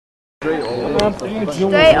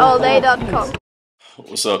DreAllDay.com.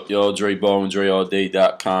 What's up, y'all? Dre Baldwin,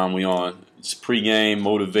 DreAllDay.com. We on. It's pregame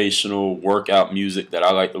motivational workout music that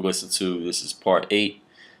I like to listen to. This is part 8.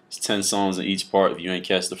 It's 10 songs in each part. If you ain't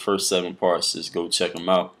catch the first 7 parts, just go check them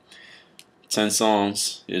out. 10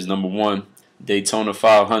 songs. Here's number 1, Daytona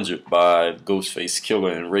 500 by Ghostface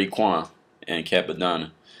Killer and Raekwon and Capadonna.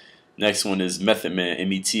 Next one is Method Man,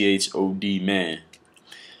 M-E-T-H-O-D Man.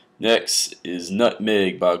 Next is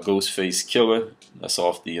Nutmeg by Ghostface Killer. That's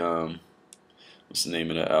off the what's the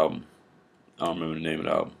name of the album? I don't remember the name of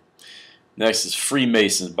the album. Next is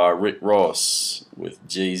Freemasons by Rick Ross with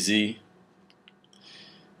Jay-Z.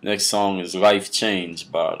 Next song is Life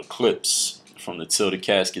Change by The Clips from the Till the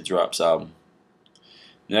Casket Drops album.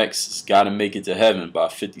 Next is Gotta Make It to Heaven by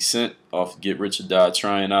 50 Cent off the Get Rich or Die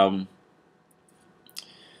Trying album.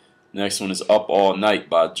 Next one is Up All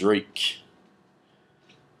Night by Drake.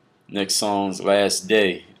 Next song is Last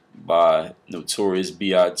Day by Notorious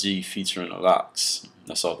B.I.G. featuring the Lox.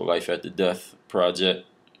 That's off the Life After Death project.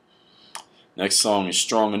 Next song is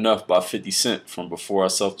Strong Enough by 50 Cent from Before I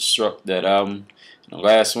Self-Destruct, that album. And the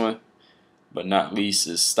last one, but not least,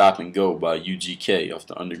 is Stop and Go by UGK off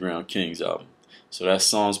the Underground Kings album. So that's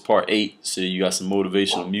songs part 8. So you got some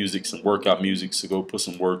motivational music, some workout music, so go put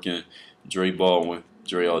some work in. Dre Baldwin,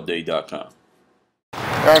 DreAllDay.com.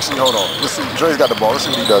 Actually, hold on. Let's see. Dre's got the ball. Let's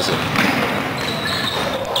see what he does here.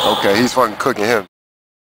 Okay, he's fucking cooking him.